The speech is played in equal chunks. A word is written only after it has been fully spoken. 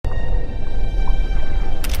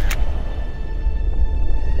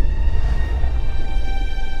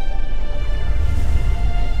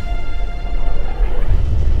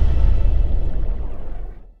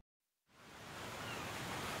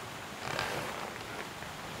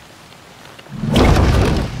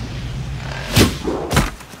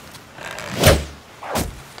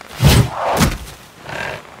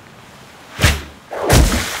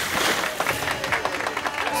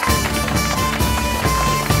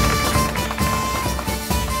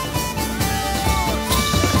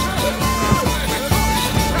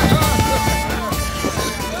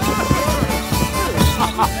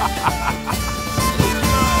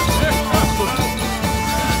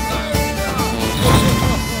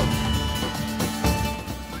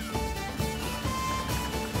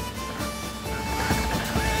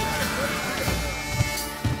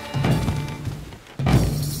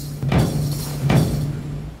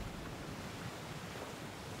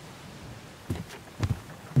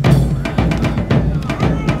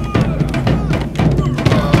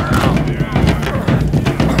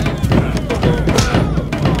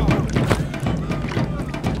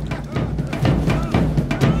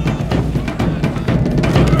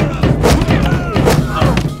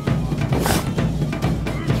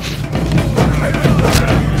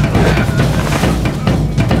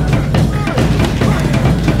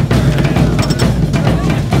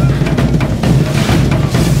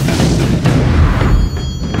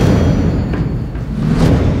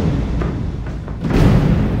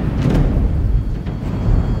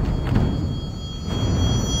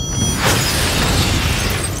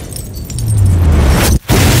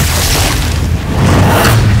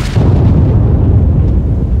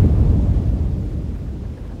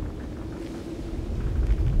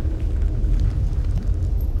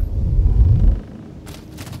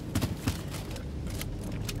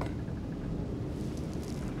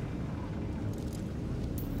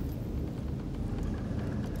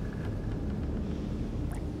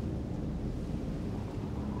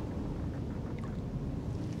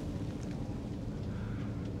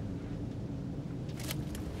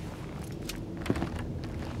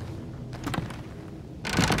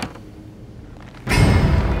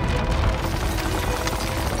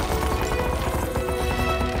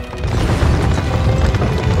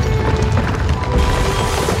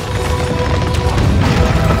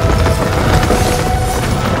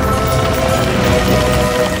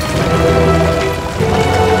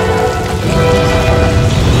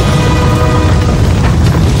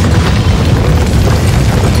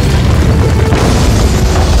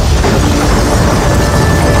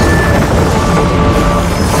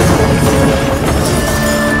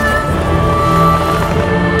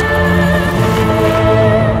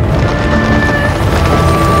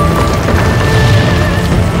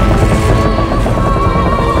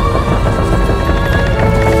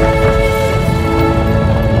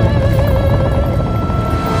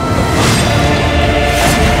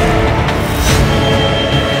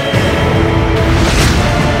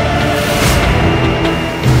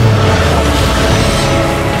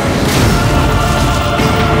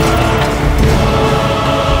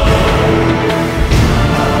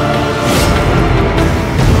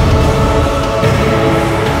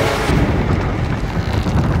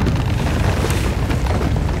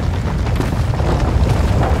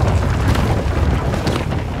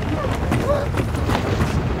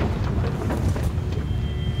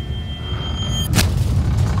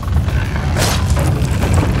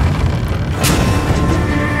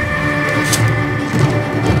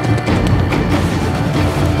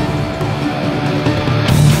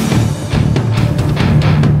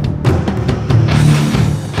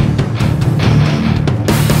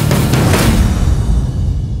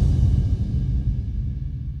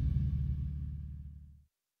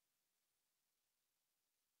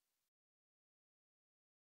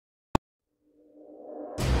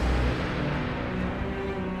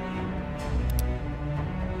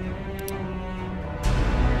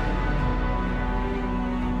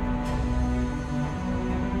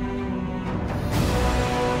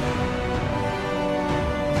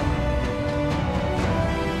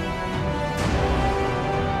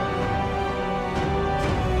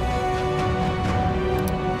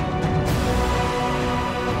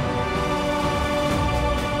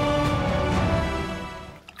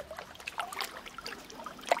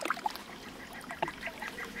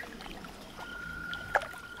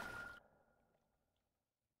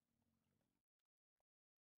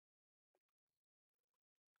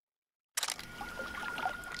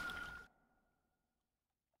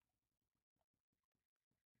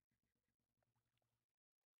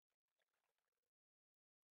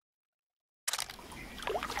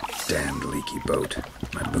Damned leaky boat.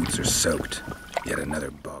 My boots are soaked. Yet another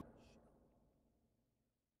bog.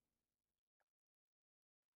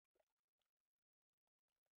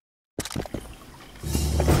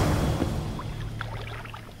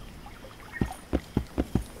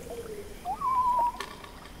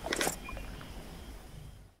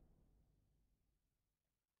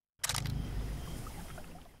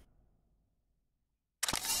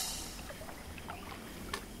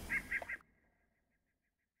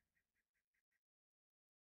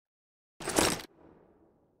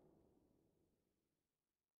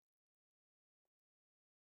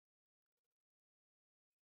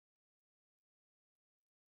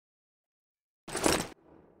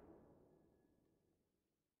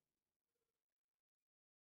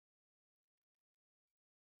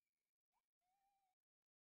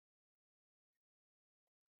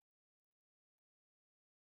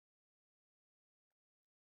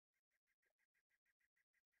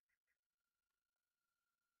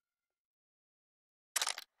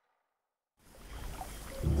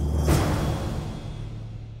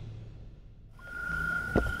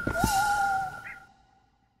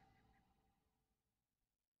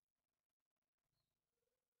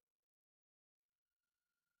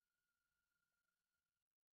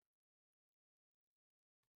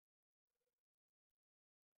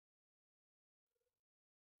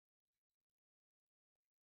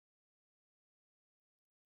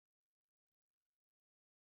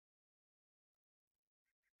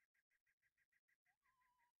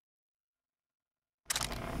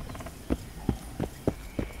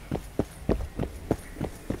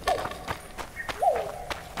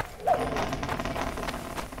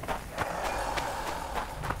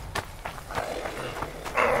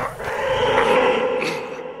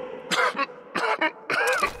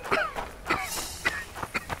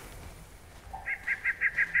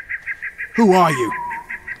 Who are you?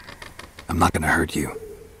 I'm not gonna hurt you.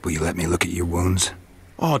 Will you let me look at your wounds?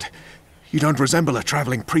 Odd. You don't resemble a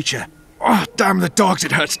traveling preacher. Oh, damn the dogs,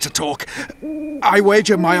 it hurts to talk. I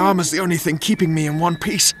wager my armor's the only thing keeping me in one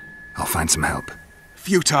piece. I'll find some help.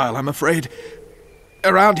 Futile, I'm afraid.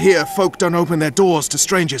 Around here, folk don't open their doors to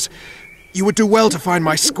strangers. You would do well to find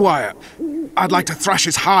my squire. I'd like to thrash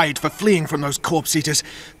his hide for fleeing from those corpse-eaters.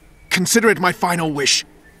 Consider it my final wish.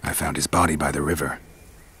 I found his body by the river.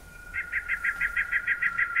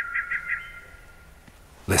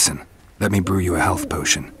 Listen, let me brew you a health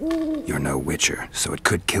potion. You're no witcher, so it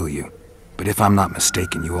could kill you. But if I'm not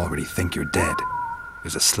mistaken, you already think you're dead.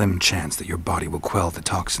 There's a slim chance that your body will quell the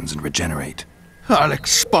toxins and regenerate. I'll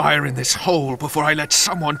expire in this hole before I let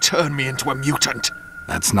someone turn me into a mutant.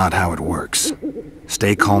 That's not how it works.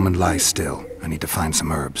 Stay calm and lie still. I need to find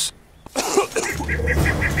some herbs.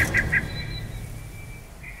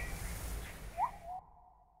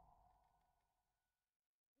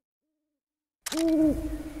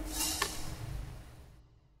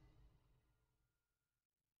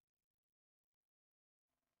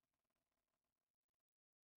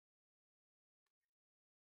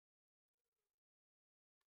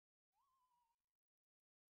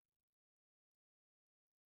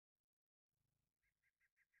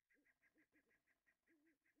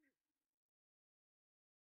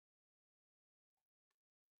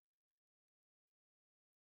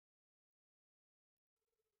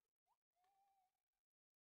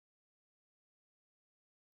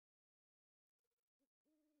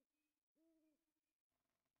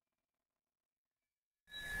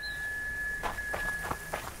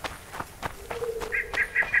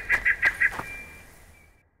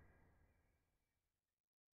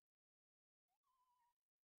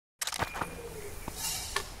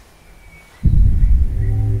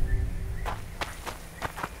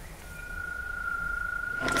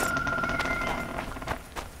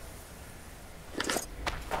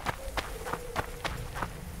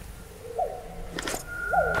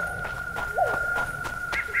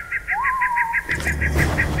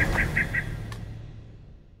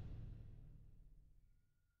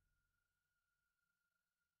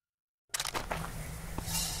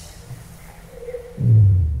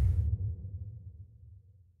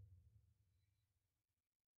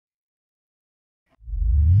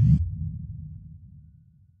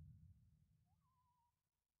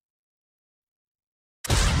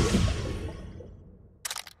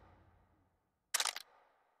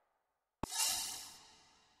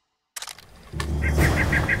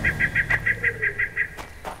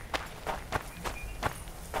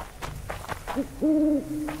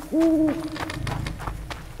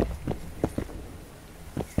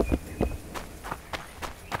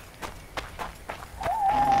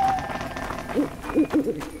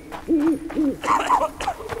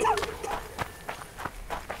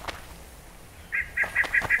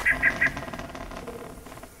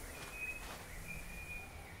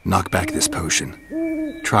 Knock back this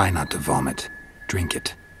potion. Try not to vomit. Drink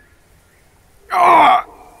it. Ah!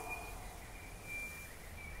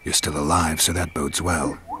 You're still alive, so that bodes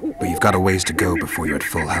well. But you've got a ways to go before you're at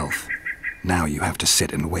full health. Now you have to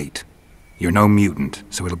sit and wait. You're no mutant,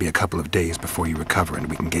 so it'll be a couple of days before you recover and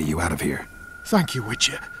we can get you out of here. Thank you,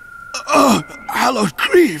 Witcher. Hallowed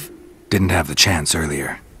Grieve! Didn't have the chance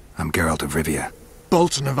earlier. I'm Geralt of Rivia.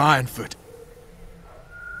 Bolton of Ironfoot.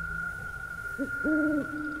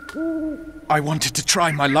 I wanted to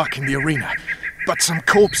try my luck in the arena, but some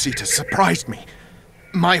corpse-eaters surprised me.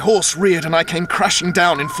 My horse reared and I came crashing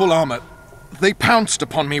down in full armor. They pounced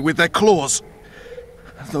upon me with their claws.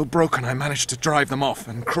 Though broken, I managed to drive them off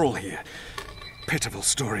and crawl here. Pitiful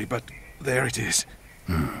story, but there it is.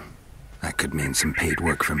 That could mean some paid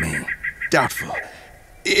work for me. Doubtful.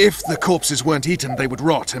 If the corpses weren't eaten, they would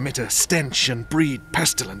rot, emit a stench and breed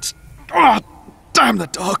pestilence. Ah, damn the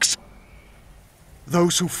dogs!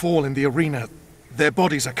 Those who fall in the arena, their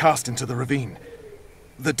bodies are cast into the ravine.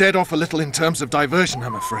 The dead offer little in terms of diversion,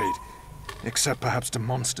 I'm afraid. Except perhaps to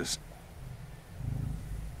monsters.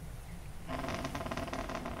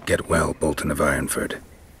 Get well, Bolton of Ironfoot.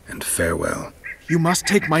 And farewell. You must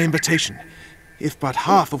take my invitation. If but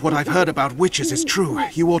half of what I've heard about witches is true,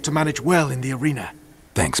 you ought to manage well in the arena.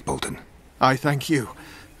 Thanks, Bolton. I thank you.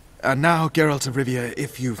 And now, Geralt of Rivia,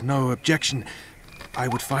 if you've no objection, I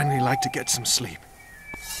would finally like to get some sleep.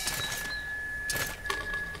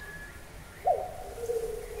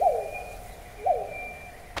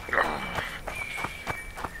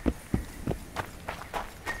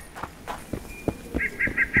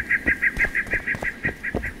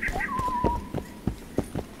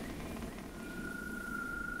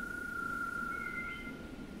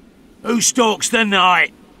 Who stalks the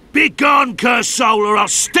night? Be gone, cursed soul, or I'll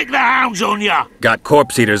stick the hounds on ya! Got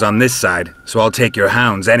corpse eaters on this side, so I'll take your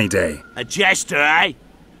hounds any day. A jester, eh?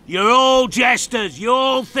 You're all jesters. You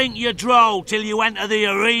all think you're droll till you enter the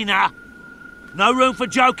arena. No room for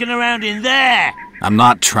joking around in there. I'm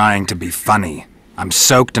not trying to be funny. I'm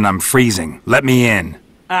soaked and I'm freezing. Let me in.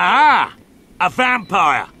 Ah, a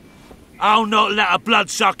vampire. I'll not let a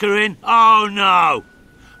bloodsucker in. Oh, no.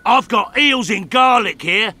 I've got eels in garlic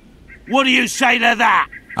here. What do you say to that?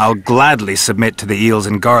 I'll gladly submit to the eels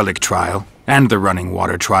and garlic trial, and the running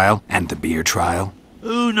water trial, and the beer trial.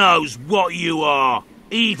 Who knows what you are?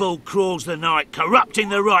 Evil crawls the night, corrupting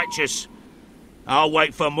the righteous. I'll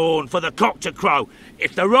wait for morn, for the cock to crow.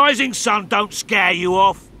 If the rising sun don't scare you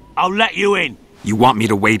off, I'll let you in. You want me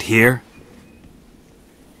to wait here?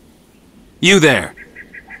 You there!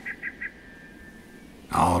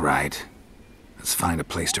 All right. Let's find a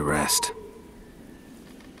place to rest.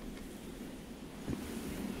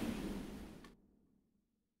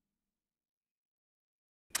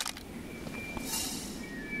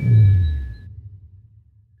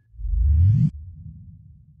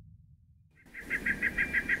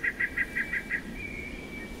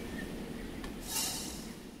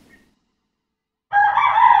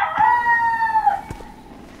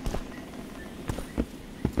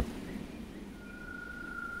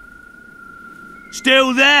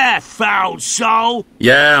 Still there, foul soul?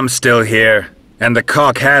 Yeah, I'm still here. And the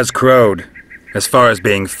cock has crowed. As far as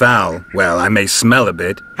being foul, well, I may smell a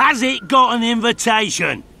bit. Has it got an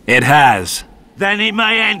invitation? It has. Then it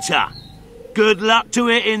may enter. Good luck to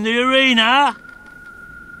it in the arena.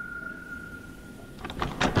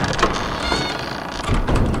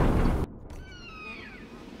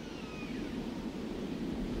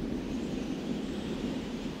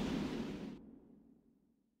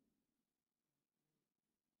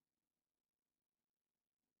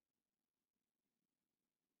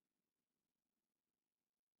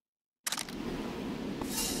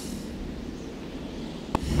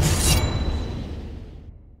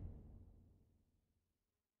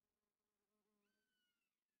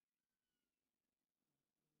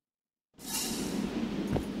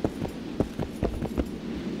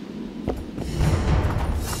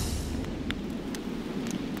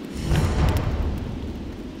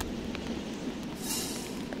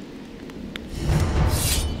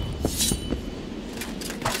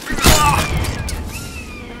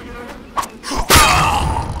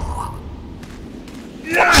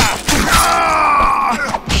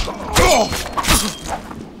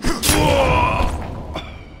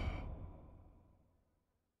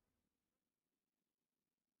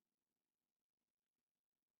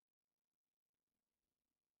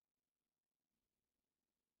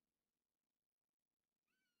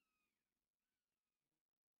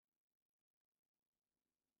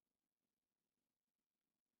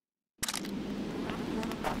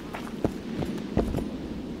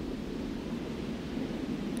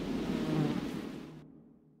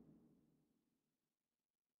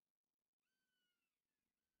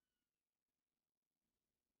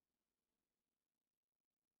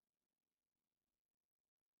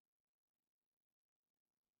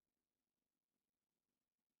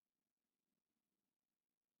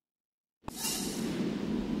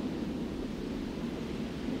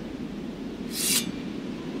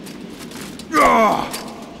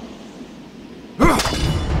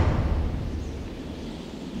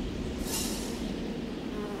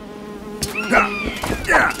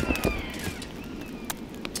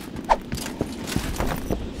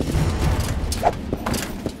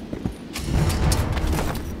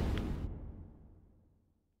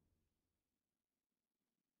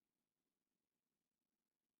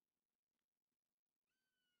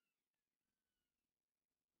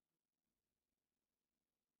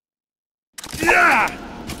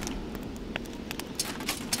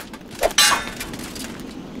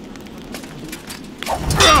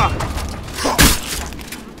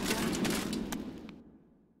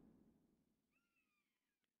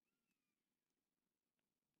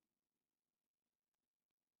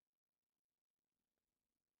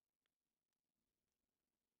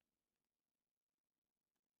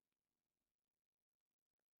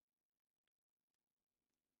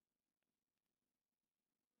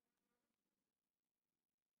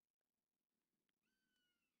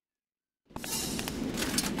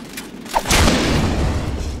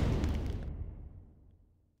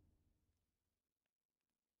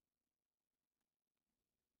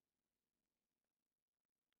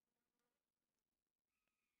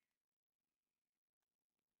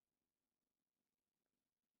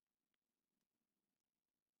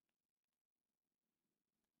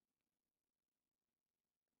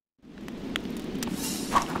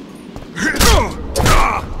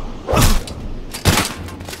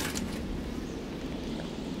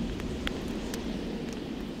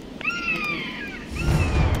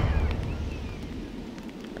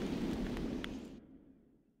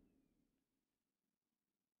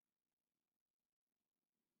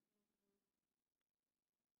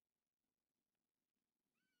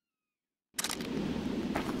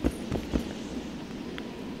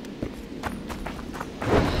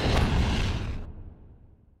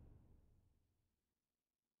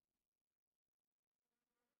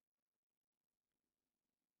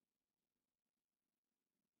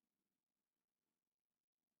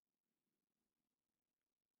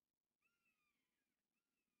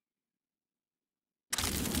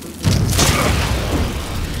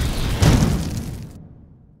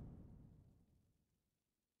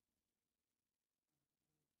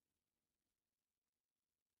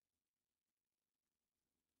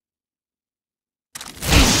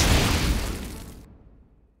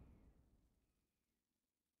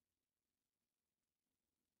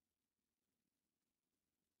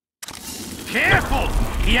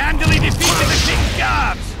 He handily defeated the king's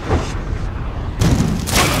guards!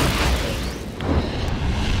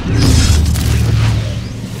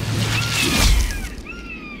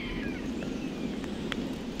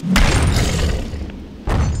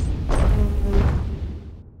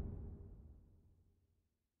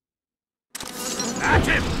 At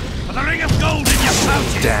him! For the ring of gold in your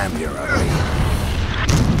pouches! Damn, you're ugly.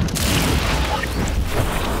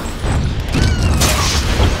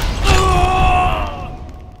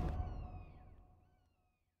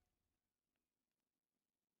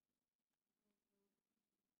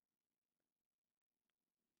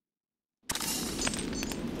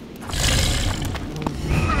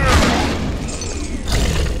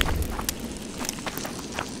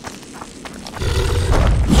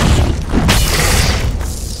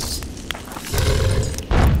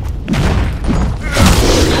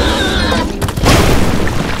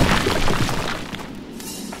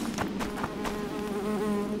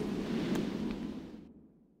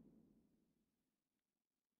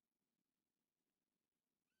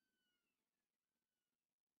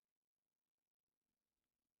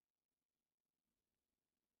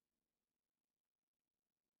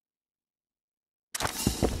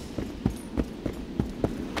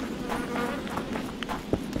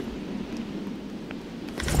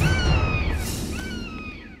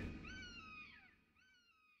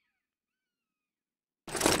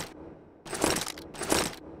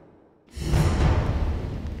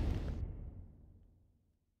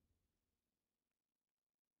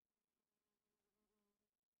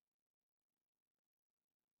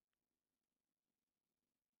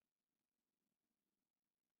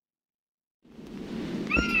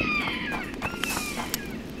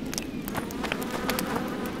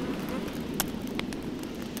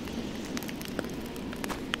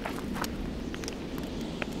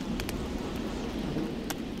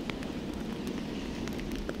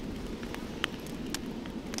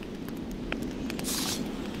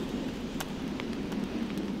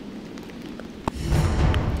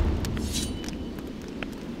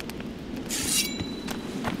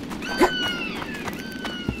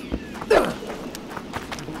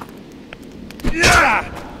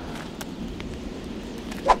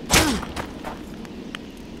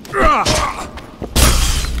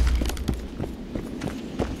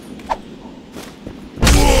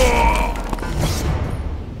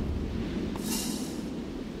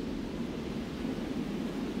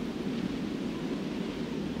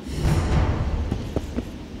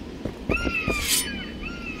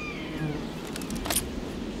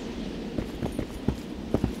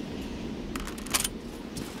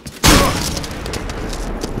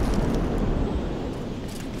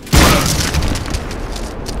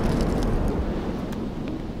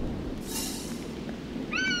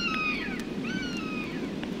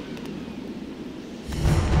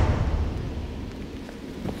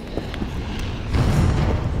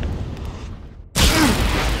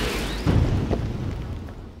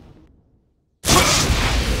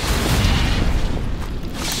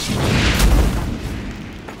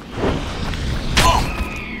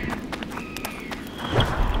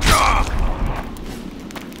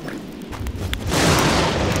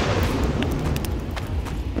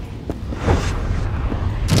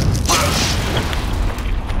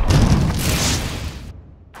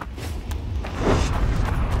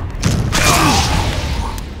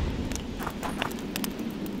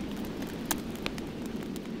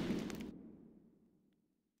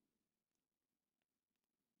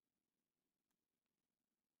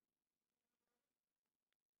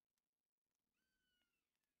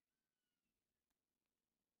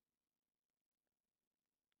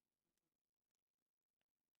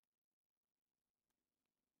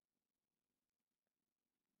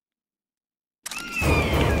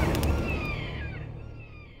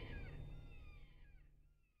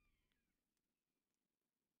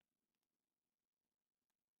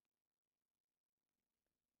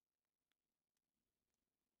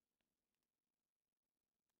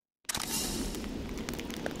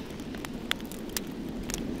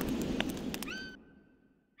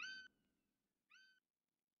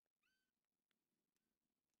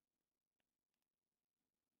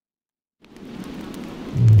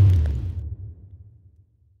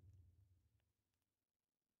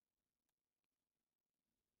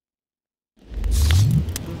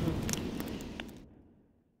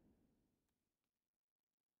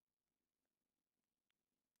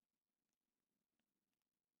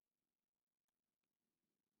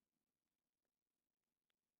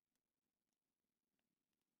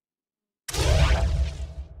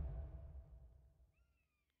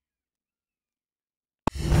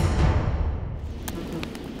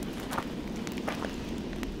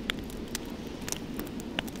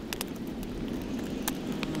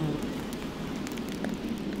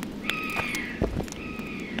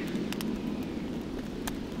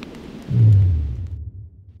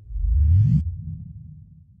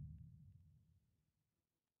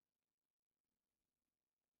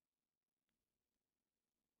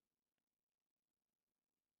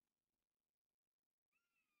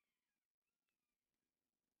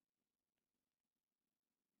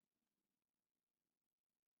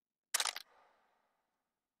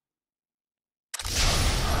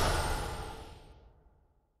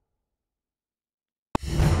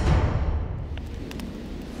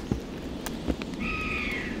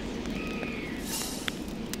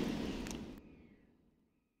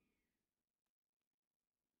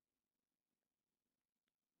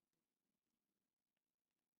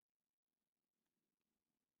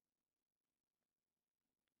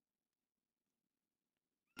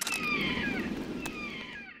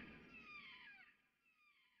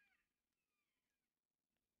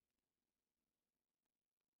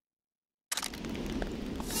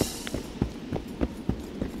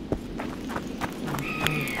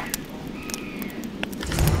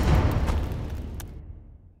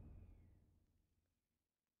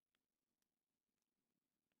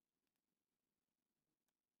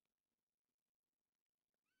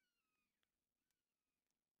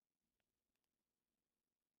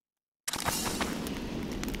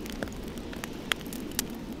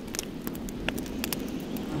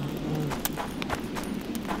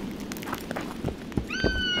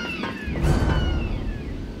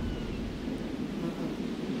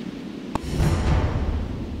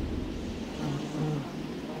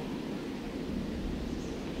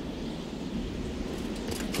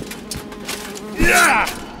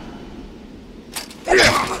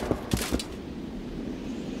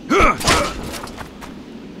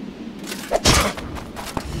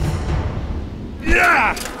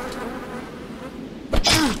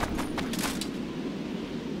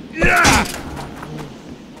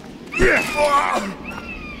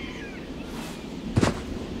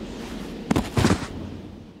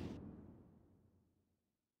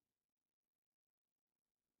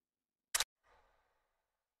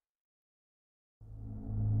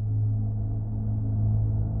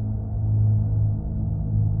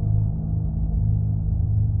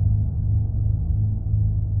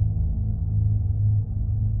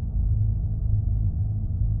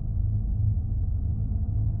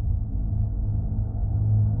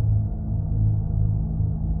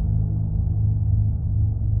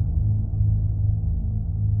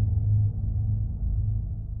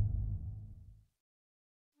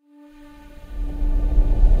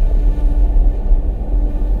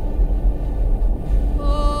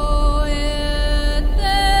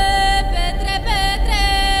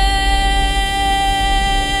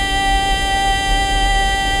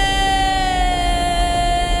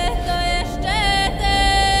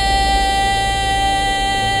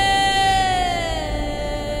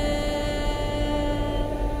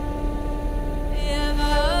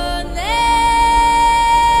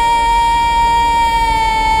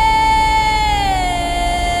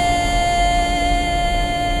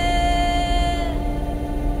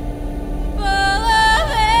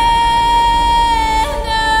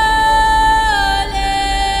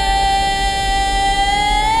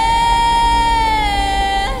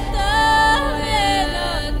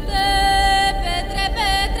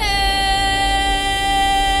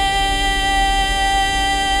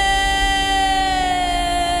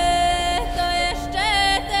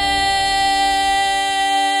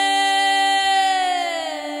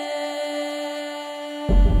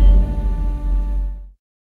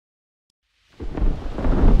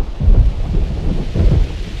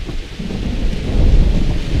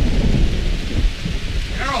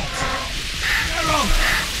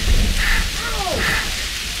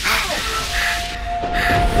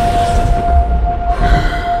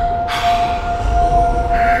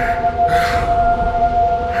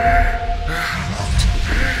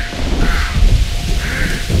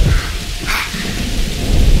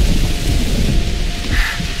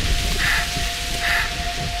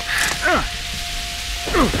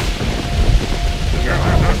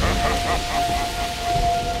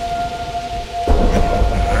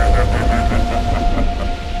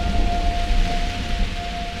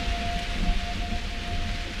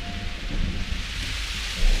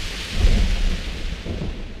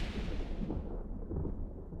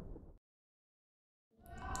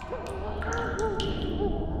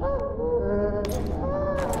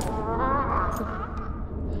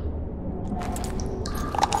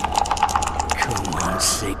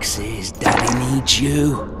 Sixes, Daddy needs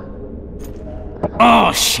you.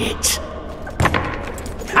 Oh, shit.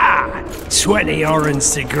 Ha! 20 orange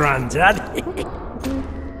to Grandad.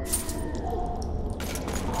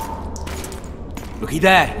 Looky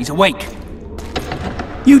there, he's awake.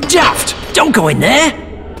 You daft! Don't go in there!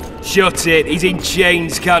 Shut it, he's in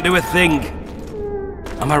chains, can't do a thing.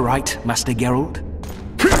 Am I right, Master Geralt?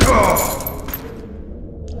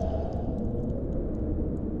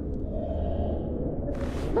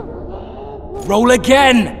 Roll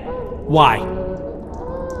again! Why?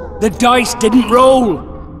 The dice didn't roll!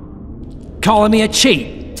 Calling me a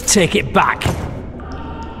cheat? Take it back.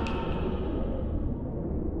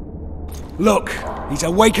 Look, he's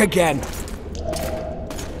awake again.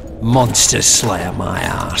 Monster Slayer, my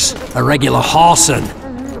ass. A regular horson.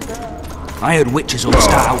 I heard witches all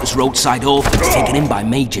start out as roadside orphans taken in by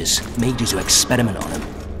mages. Mages who experiment on them.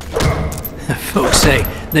 Folks say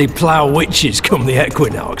they plough witches come the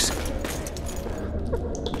equinox.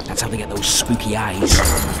 That's how they get those spooky eyes.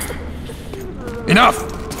 Enough!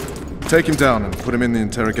 Take him down and put him in the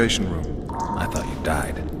interrogation room. I thought you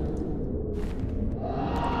died.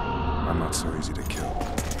 I'm not so easy to kill.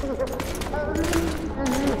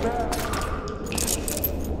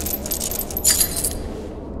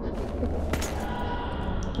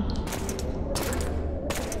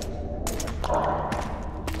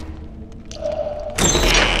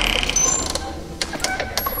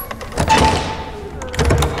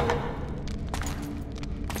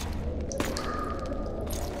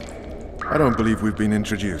 I don't believe we've been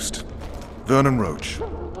introduced. Vernon Roach.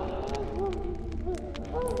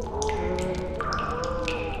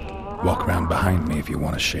 Walk around behind me if you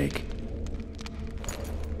want to shake.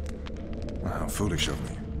 How foolish of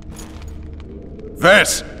me.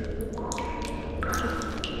 Vess!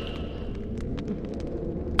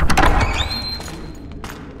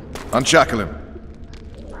 Unshackle him.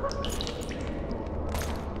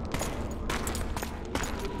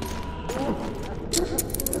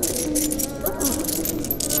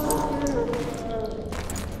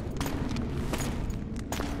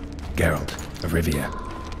 Geralt of Rivia.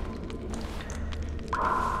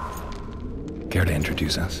 Care to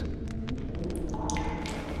introduce us?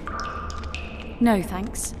 No,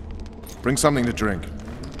 thanks. Bring something to drink.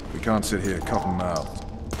 We can't sit here cotton-mouthed.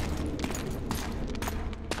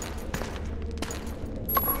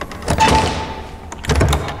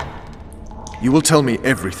 You will tell me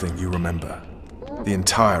everything you remember. The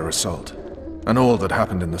entire assault. And all that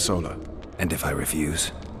happened in the Solar. And if I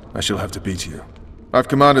refuse? I shall have to beat you. I've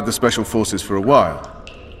commanded the Special Forces for a while.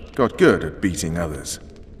 Got good at beating others.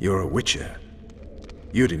 You're a Witcher.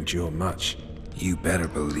 You'd endure much. You better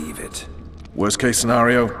believe it. Worst case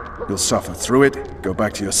scenario, you'll suffer through it, go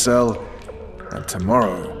back to your cell, and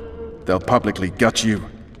tomorrow, they'll publicly gut you,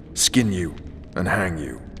 skin you, and hang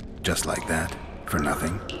you. Just like that? For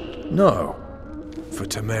nothing? No. For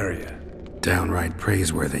Temeria. Downright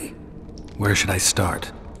praiseworthy. Where should I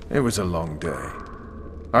start? It was a long day.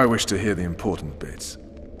 I wish to hear the important bits.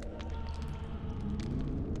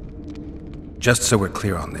 Just so we're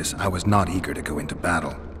clear on this, I was not eager to go into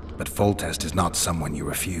battle, but Foltest is not someone you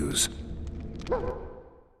refuse.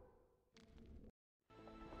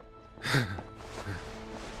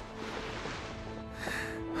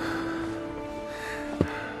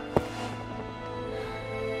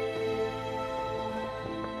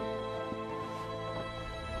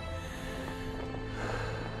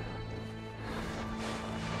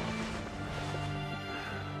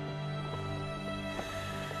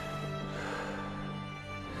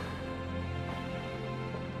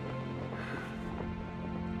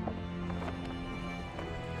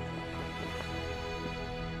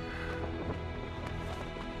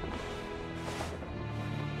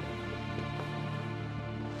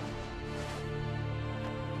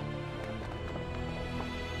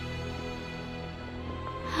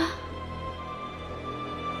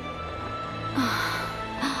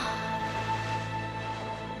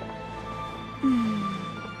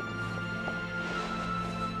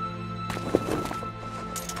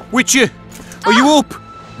 Witcher, are you up?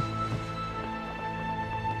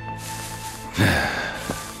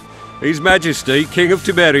 His Majesty, King of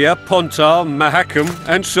Temeria, Pontar, Mahakam,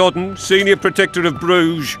 and Sodden, Senior Protector of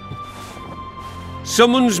Bruges,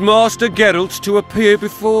 summons Master Geralt to appear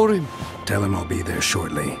before him. Tell him I'll be there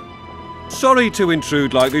shortly. Sorry to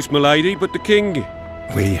intrude like this, milady, but the King...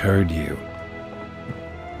 We heard you.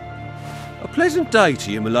 A pleasant day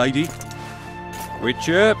to you, milady.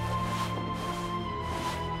 Witcher.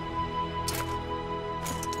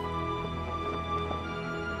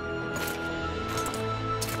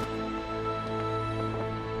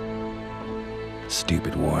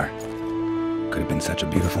 Stupid war. Could have been such a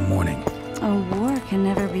beautiful morning. A war can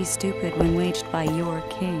never be stupid when waged by your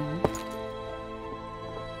king.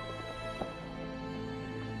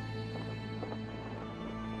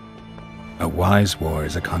 A wise war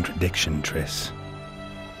is a contradiction, Triss.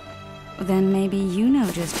 Then maybe you know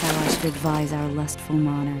just how I should advise our lustful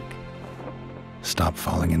monarch. Stop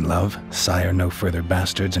falling in love, sire no further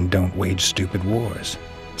bastards, and don't wage stupid wars.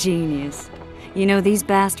 Genius. You know, these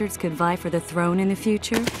bastards could vie for the throne in the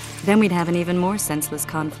future? Then we'd have an even more senseless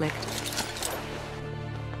conflict.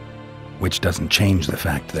 Which doesn't change the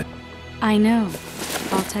fact that... I know.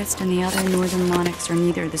 Foltest and the other northern monarchs are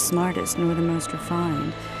neither the smartest nor the most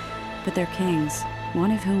refined. But they're kings,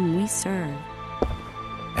 one of whom we serve.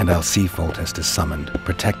 And I'll see Foltest is summoned,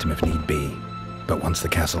 protect him if need be. But once the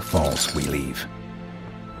castle falls, we leave.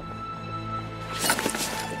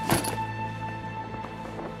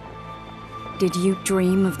 Did you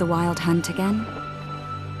dream of the Wild Hunt again?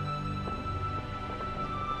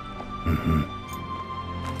 Mm-hmm.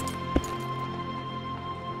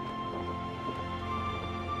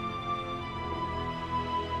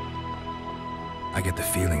 I get the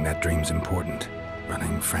feeling that dream's important.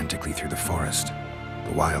 Running frantically through the forest.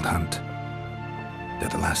 The Wild Hunt. They're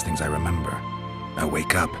the last things I remember. I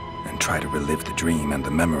wake up and try to relive the dream and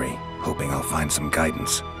the memory, hoping I'll find some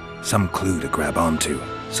guidance. Some clue to grab onto.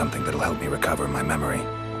 Something that'll help me recover my memory.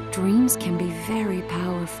 Dreams can be very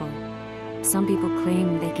powerful. Some people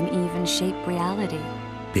claim they can even shape reality.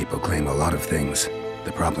 People claim a lot of things.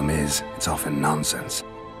 The problem is, it's often nonsense.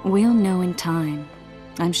 We'll know in time.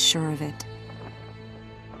 I'm sure of it.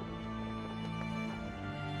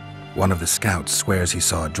 One of the scouts swears he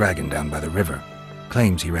saw a dragon down by the river.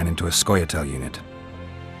 Claims he ran into a Scoia'tael unit.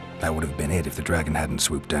 That would have been it if the dragon hadn't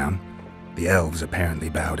swooped down. The elves apparently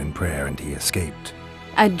bowed in prayer and he escaped.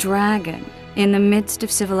 A dragon? In the midst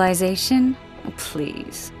of civilization?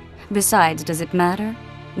 Please. Besides, does it matter?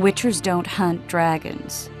 Witchers don't hunt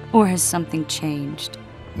dragons. Or has something changed?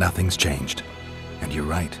 Nothing's changed. And you're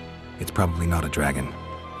right. It's probably not a dragon.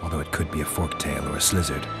 Although it could be a forktail or a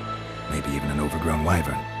slizzard. Maybe even an overgrown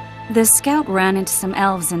wyvern. The scout ran into some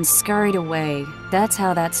elves and scurried away. That's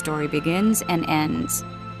how that story begins and ends.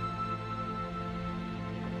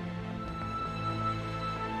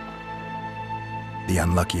 The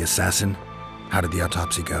unlucky assassin? How did the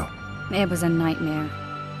autopsy go? It was a nightmare.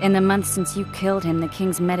 In the months since you killed him, the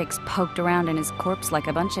king's medics poked around in his corpse like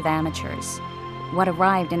a bunch of amateurs. What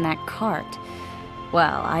arrived in that cart?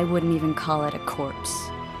 Well, I wouldn't even call it a corpse.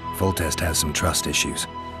 Foltest has some trust issues.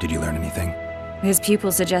 Did you learn anything? His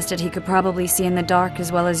pupil suggested he could probably see in the dark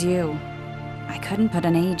as well as you. I couldn't put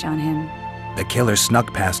an age on him. The killer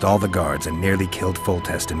snuck past all the guards and nearly killed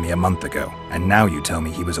Foltest and me a month ago. And now you tell me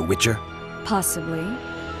he was a witcher? Possibly.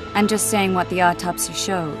 I'm just saying what the autopsy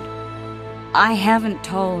showed. I haven't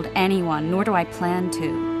told anyone, nor do I plan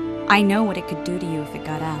to. I know what it could do to you if it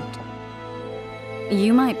got out.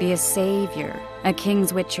 You might be a savior, a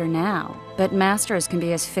king's witcher now, but masters can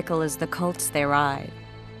be as fickle as the cults they ride.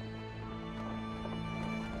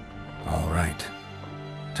 All right.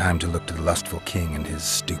 Time to look to the lustful king and his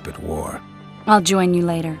stupid war. I'll join you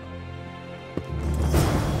later.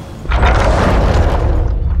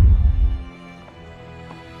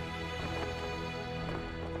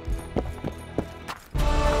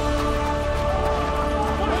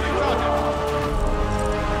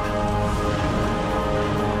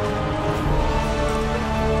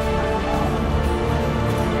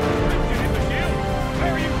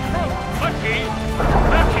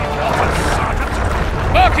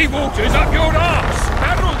 Waters up your arse!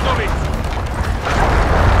 Admiral got it!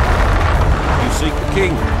 You seek the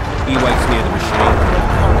king. He waits near the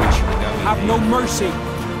machine. Have no mercy.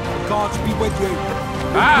 Gods be with you.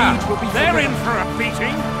 They're in for a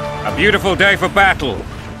beating. A beautiful day for battle.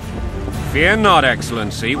 Fear not,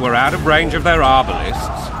 Excellency. We're out of range of their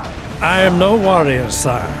arbalists. I am no warrior,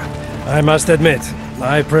 sire. I must admit,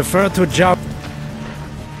 I prefer to joust.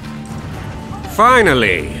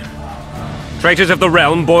 Finally! Traitors of the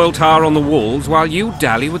realm boil tar on the walls while you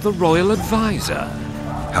dally with the royal advisor.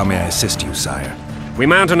 How may I assist you, sire? We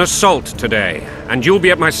mount an assault today, and you'll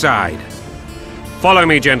be at my side. Follow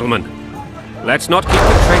me, gentlemen. Let's not keep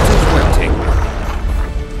the traitors waiting.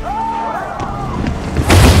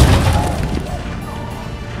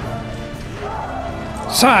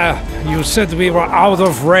 Sire, you said we were out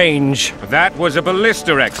of range. That was a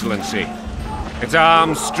ballista, Excellency. Its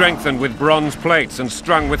arms strengthened with bronze plates and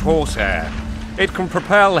strung with horsehair. It can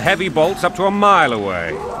propel heavy bolts up to a mile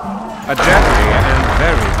away. A deadly and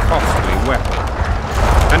very costly weapon.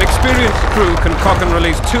 An experienced crew can cock and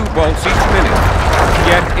release 2 bolts each minute.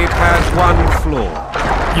 Yet it has one flaw.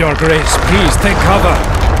 Your Grace, please take cover.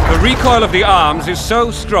 The recoil of the arms is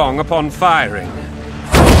so strong upon firing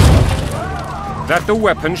that the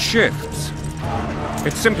weapon shifts.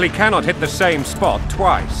 It simply cannot hit the same spot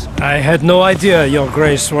twice. I had no idea Your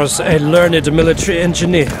Grace was a learned military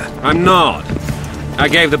engineer. I'm not. I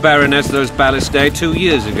gave the Baroness those ballistae 2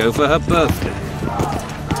 years ago for her birthday.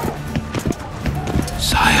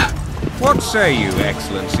 Sire. What say you,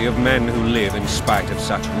 Excellency, of men who live in spite of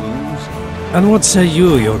such wounds? And what say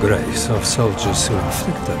you, Your Grace, of soldiers who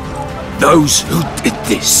inflict them? Those who did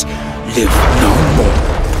this live no more.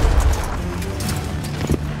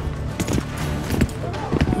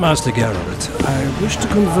 Master Geralt, I wish to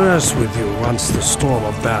converse with you once the storm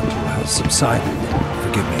of battle has subsided.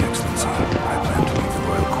 Forgive me, Excellency. I plan to leave the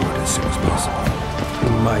royal court as soon as possible.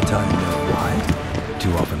 Might I know why?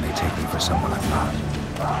 Too often they take me for someone I'm not.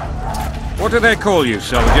 What do they call you,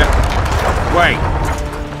 soldier? Wait.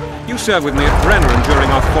 You served with me at Brennan during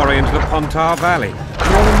our foray into the Pontar Valley.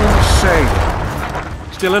 Norman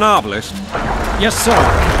Saber. Still an arbalist? Yes, sir.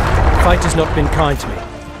 Fight has not been kind to me.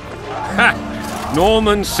 Ha!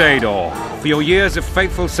 Norman Sador, for your years of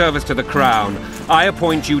faithful service to the crown, I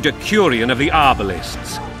appoint you Decurion of the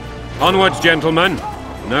Arbalists. Onwards, gentlemen.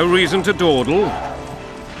 No reason to dawdle.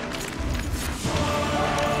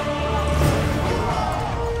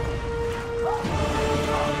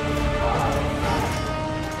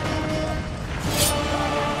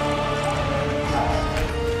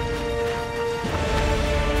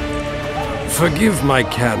 Forgive my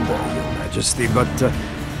candor, Your Majesty, but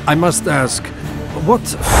I must ask, what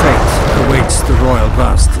fate awaits the royal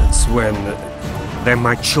bastards when... They're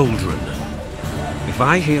my children. If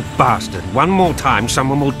I hear bastard one more time,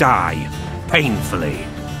 someone will die. Painfully.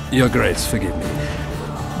 Your Grace, forgive me.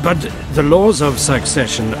 But the laws of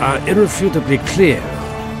succession are irrefutably clear.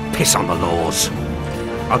 Piss on the laws.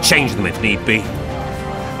 I'll change them if need be.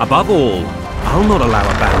 Above all, I'll not allow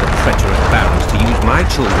a band of treacherous barons to use my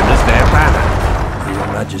children as their banner. Your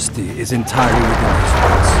Majesty is entirely within his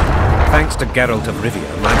rights. Thanks to Geralt of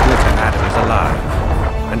Rivia, my daughter Adam is alive,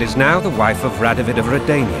 and is now the wife of Radovid of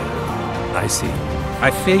Redania. I see. I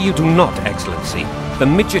fear you do not, Excellency. The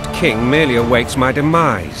Midget King merely awaits my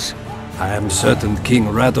demise. I am certain King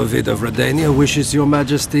Radovid of Redania wishes your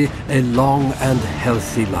majesty a long and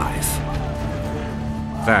healthy life.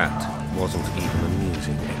 That wasn't even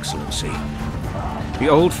amusing, Excellency. The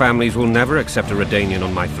old families will never accept a Redanian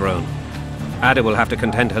on my throne. Ada will have to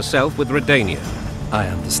content herself with Redania. I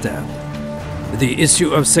understand. The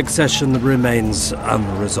issue of succession remains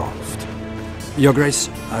unresolved. Your Grace,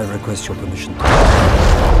 I request your permission to...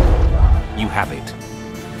 You have it.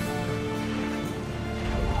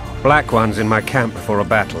 Black One's in my camp before a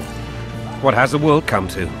battle. What has the world come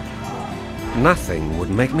to? Nothing would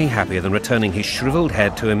make me happier than returning his shriveled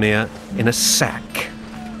head to Emir in a sack.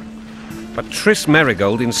 But Triss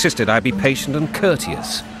Merigold insisted I be patient and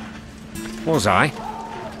courteous. Was I?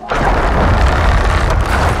 Ha!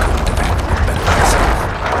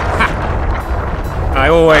 I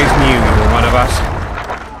always knew you were one of us.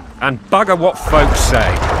 And bugger what folks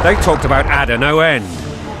say. They talked about Ada no end.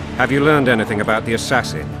 Have you learned anything about the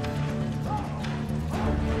assassin?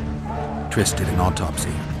 Triss did an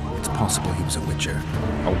autopsy. It's possible he was a Witcher.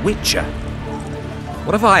 A Witcher?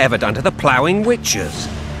 What have I ever done to the ploughing Witchers?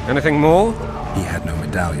 Anything more? He had no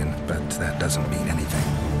medallion, but that doesn't mean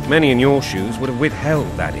anything. Many in your shoes would have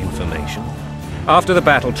withheld that information. After the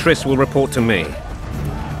battle, Triss will report to me.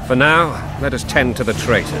 For now, let us tend to the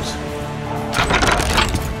traitors.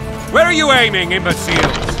 Where are you aiming,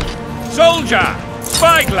 imbeciles? Soldier!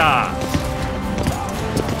 Spyglass!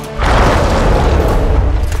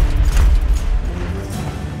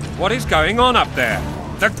 What is going on up there?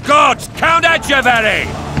 The gods! Count Etcheverry!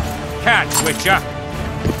 Catch, Witcher!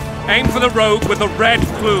 Aim for the rogue with the red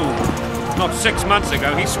plume. Not 6 months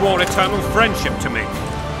ago, he swore eternal friendship to me.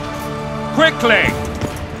 Quickly!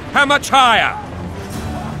 How much higher?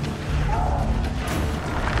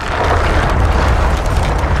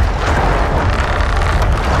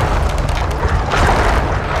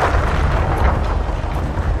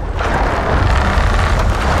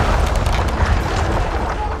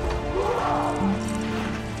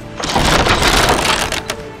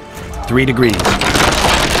 Three degrees.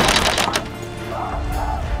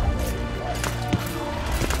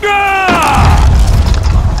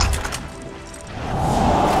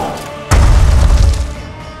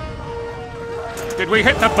 Did we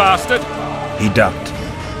hit the bastard? He ducked.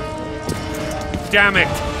 Damn it!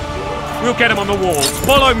 We'll get him on the walls.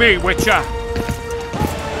 Follow me, Witcher!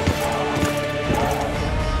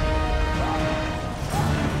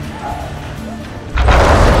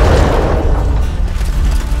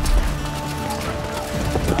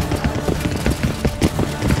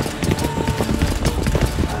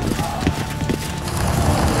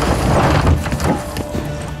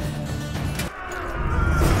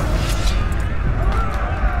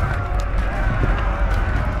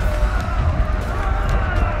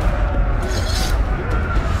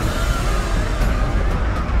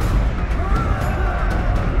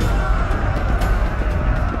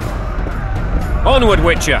 Onward,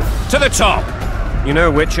 Witcher! To the top! You know,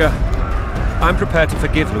 Witcher, I'm prepared to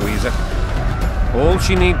forgive Louisa. All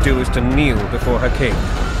she need do is to kneel before her king.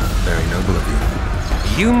 Very noble of you.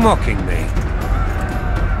 Are you mocking me?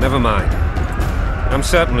 Never mind. I'm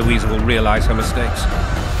certain Louisa will realize her mistakes.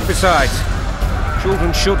 Besides,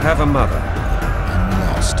 children should have a mother. I'm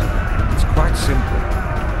lost. It's quite simple.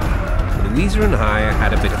 Louisa and I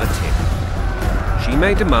had a bit of a tiff. She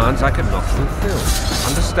made demands I could not fulfill.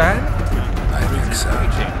 Understand? I think so.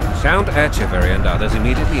 Count Etcheverry and others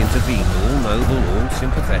immediately intervened, all noble, all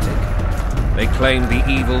sympathetic. They claimed the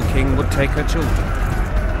evil king would take her children.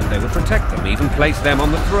 They would protect them, even place them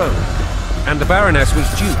on the throne. And the Baroness was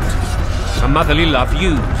duped. Her motherly love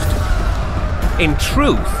used. In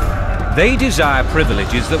truth, they desire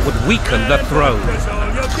privileges that would weaken the throne. That's all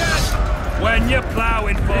you get when you're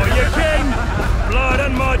ploughing for your king. Blood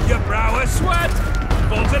and mud, your brow a sweat.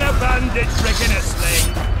 Falls in a bandage, brick in a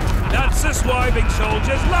sling. That's a swiving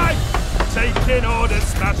soldier's life. Taking orders,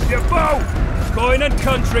 smash your foe. Coin and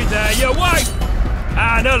country, there your wife.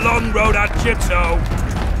 And a long road at your toe.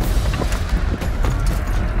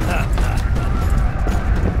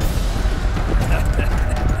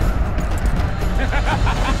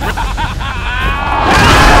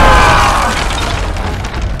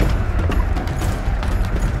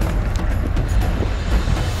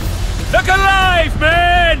 Look alive,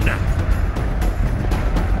 men!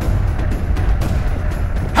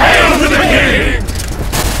 Hail to the king!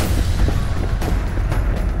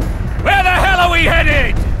 Where the hell are we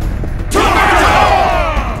headed?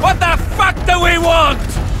 What the fuck do we want?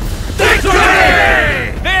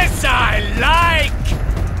 Victory! This I like!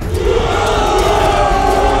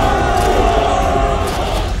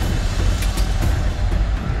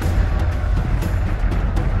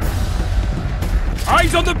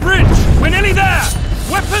 on the bridge! We're nearly there!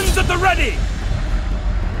 Weapons at the ready!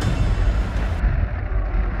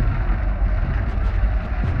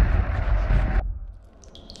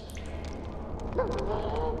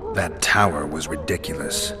 That tower was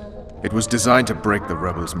ridiculous. It was designed to break the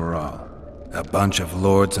rebels' morale. A bunch of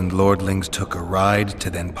lords and lordlings took a ride to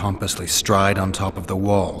then pompously stride on top of the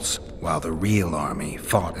walls, while the real army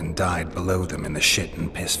fought and died below them in the shit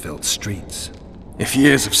and piss-filled streets. If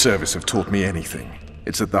years of service have taught me anything,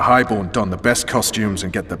 it's that the Highborn don the best costumes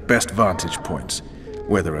and get the best vantage points,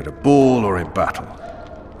 whether at a ball or in battle.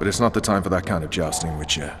 But it's not the time for that kind of jousting,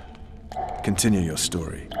 Witcher. Continue your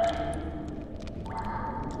story.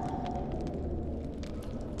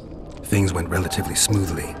 Things went relatively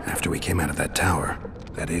smoothly after we came out of that tower.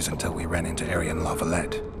 That is, until we ran into Aryan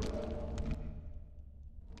Lavalette.